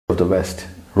of the West.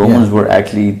 Romans were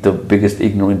actually the biggest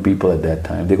ignorant people at that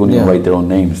time. They couldn't even write their own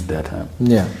names at that time.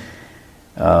 Yeah.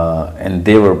 And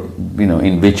they were,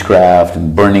 in witchcraft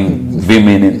and burning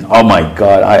women. And oh my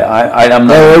God, I'm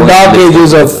not. There were dark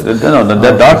ages of. No,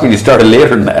 the dark ages started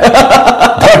later than that.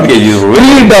 Dark ages were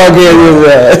really dark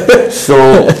ages.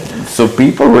 So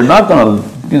people were not gonna,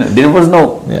 there was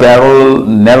no parallel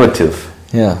narrative.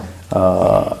 Yeah.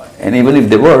 And even if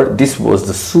there were, this was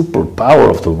the superpower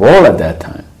of the world at that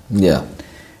time. Yeah.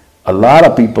 A lot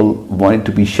of people wanted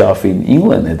to be Shafi in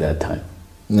England at that time.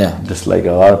 Yeah. Just like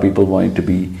a lot of people wanted to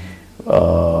be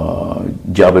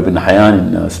Jabir ibn Hayyan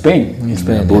in Spain,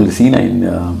 Abu Sina in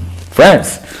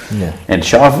France. Yeah. And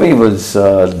Shafi was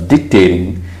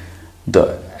dictating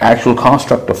the actual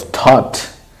construct of thought.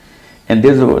 And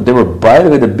they were, by the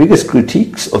way, the biggest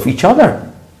critiques of each other.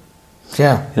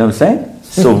 Yeah. You know what I'm saying?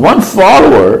 So one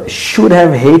follower should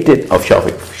have hated of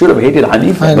Shafi, should have hated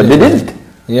Hanifa, but they didn't.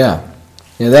 Yeah.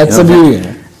 Yeah, that's the beauty.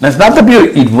 That's not the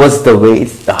beauty. It was the way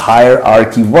the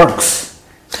hierarchy works.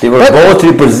 They were both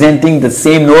representing the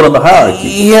same node on the hierarchy.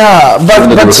 Yeah,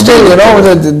 but still,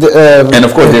 and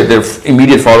of course, their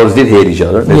immediate followers did hate each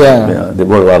other. There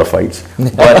were a lot of fights.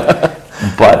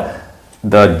 But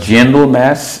the general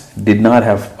mass did not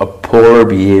have a polar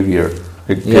behavior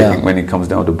when it comes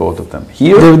down to both of them.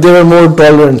 Here, they were more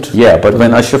tolerant. Yeah, but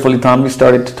when Ashraf Ali Thanvi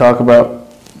started to talk about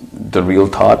the real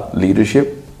thought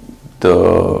leadership,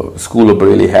 the school of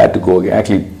Bareilly had to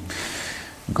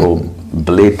go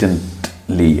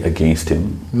blatantly against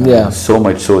him. So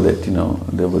much so that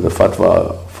there was a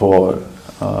fatwa for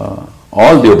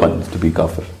all Deobandis to be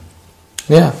kafir.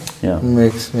 Yeah.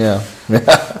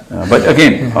 But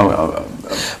again,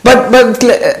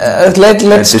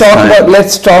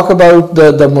 let's talk about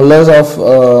the mullahs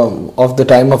of the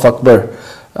time of Akbar.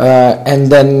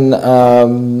 And then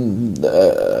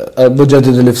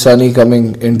Mujaddid al-Afsani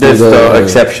coming into There's the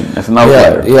exception. It's an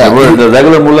outlier. The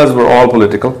regular mullahs were all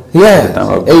political. Exactly.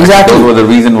 That was the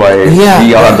reason why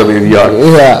we are the way we are.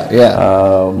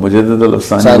 Mujaddid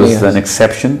al-Afsani was an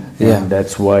exception. And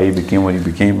that's why he became what he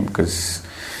became. Because,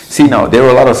 see now, there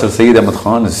were a lot of Sir Sayyid Ahmad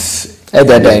Khans at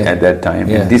that time.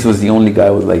 And this was the only guy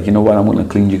who was like, you know what, I'm going to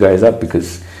clean you guys up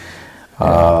because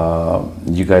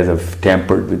you guys have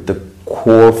tampered with the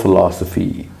core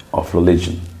philosophy of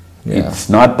religion. It's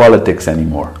not politics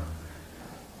anymore.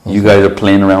 You guys are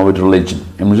playing around with religion.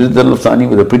 And Mujaddid al-Afsani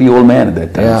was a pretty old man at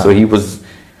that time, so he was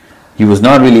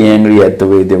not really angry at the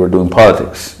way they were doing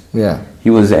politics. He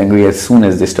was angry as soon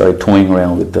as they started toying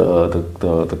around with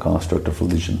the construct of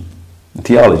religion,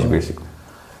 theology, basically.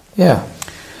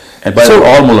 And by the way,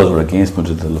 all mullahs were against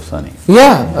Mujaddid al-Afsani.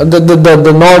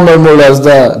 The normal mullahs,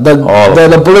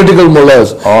 the political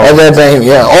mullahs at that time.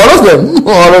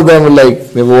 All of them were like,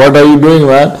 what are you doing,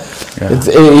 man?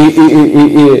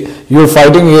 You're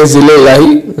fighting against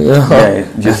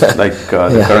Ilahi. Just like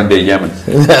the current day Yemen.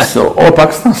 So, or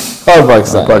Pakistan.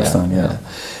 Pakistan.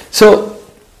 So,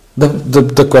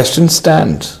 the question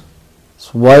stands.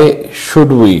 Why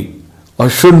should we or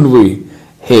shouldn't we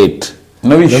hate?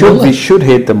 No, we should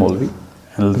hate the Maulvi,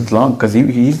 because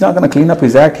he's not going to clean up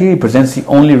his act. He represents the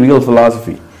only real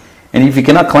philosophy, and if he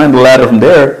cannot climb the ladder from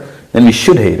there, then we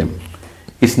should hate him.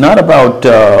 It's not about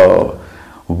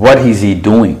what is he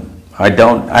doing. I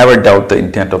don't ever doubt the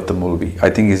intent of the Maulvi. I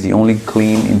think he's the only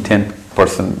clean intent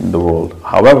person in the world.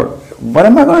 However, what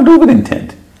am I going to do with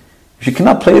intent? If you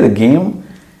cannot play the game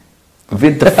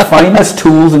with the finest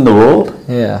tools in the world,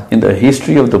 in the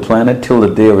history of the planet till the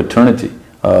day of eternity,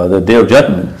 the day of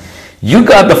judgment, you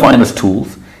got the finest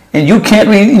tools, and you can't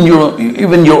read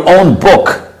even your own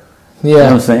book. You know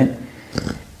what I'm saying?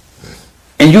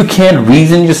 And you can't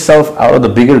reason yourself out of the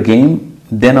bigger game.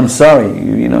 Then I'm sorry,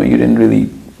 you didn't really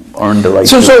earn the right.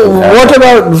 So what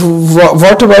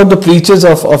about the preachers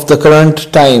of the current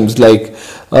times? Like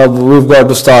we've got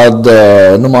to start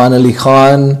the Numan Ali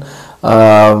Khan.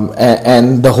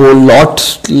 And the whole lot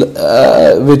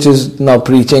which is now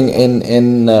preaching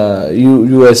in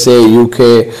USA, UK.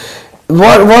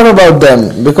 What about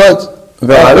them? Because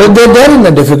they're in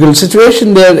a difficult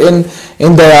situation. They're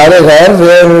in the area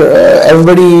where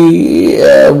everybody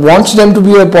wants them to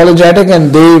be apologetic,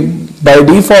 and they by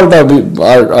default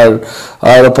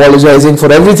are apologizing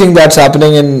for everything that's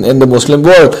happening in the Muslim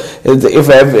world. I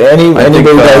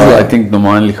think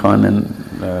Numan Ali Khan and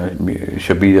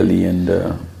Shabir Ali and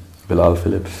Bilal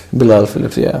Phillips.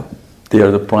 They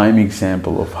are the prime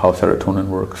example of how serotonin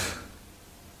works.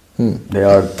 They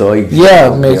are the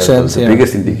example. Makes sense. The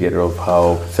biggest indicator of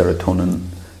how serotonin.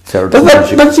 But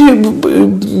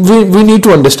we need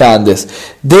to understand this.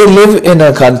 They live in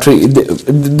a country.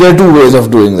 There are two ways of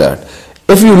doing that.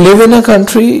 If you live in a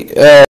country